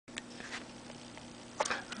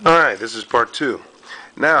Alright, this is part 2.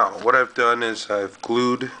 Now, what I've done is I've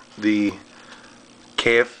glued the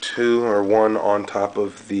KF2 or 1 on top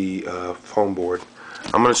of the foam board.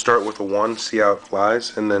 I'm going to start with a 1, see how it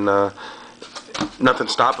flies, and then nothing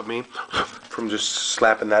stopping me from just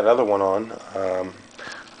slapping that other one on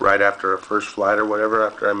right after a first flight or whatever,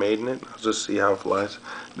 after I made it. I'll just see how it flies.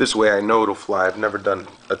 This way I know it'll fly. I've never done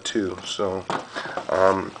a 2, so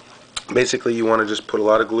basically you want to just put a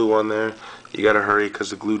lot of glue on there. You gotta hurry because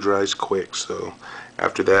the glue dries quick. So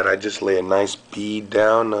after that I just lay a nice bead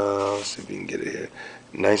down. Let's see if we can get it here.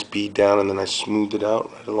 Nice bead down, and then I smoothed it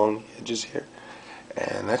out right along the edges here,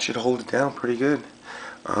 and that should hold it down pretty good.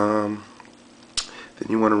 Then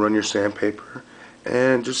you want to run your sandpaper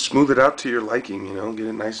and just smooth it out to your liking, you know, get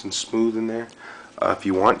it nice and smooth in there. If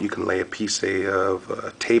you want, you can lay a piece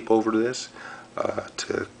of tape over this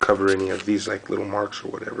to cover any of these like little marks or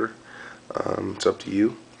whatever. It's up to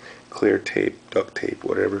you. Clear tape, duct tape,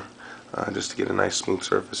 whatever, just to get a nice smooth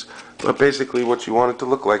surface. But basically what you want it to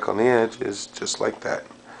look like on the edge is just like that.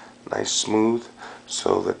 Nice smooth,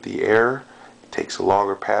 so that the air takes a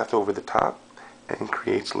longer path over the top and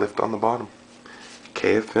creates lift on the bottom.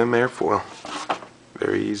 KFM airfoil.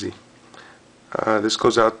 Very easy. This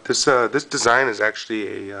goes out. This design is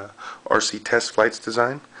actually a RC test flights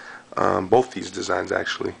design. Both these designs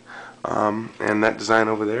actually. And that design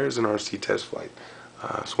over there is an RC test flight.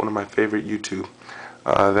 It's one of my favorite YouTube.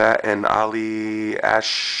 That and Ali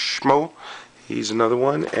Ashmo, he's another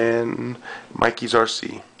one, and Mikey's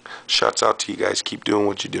RC. Shouts out to you guys. Keep doing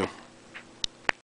what you do.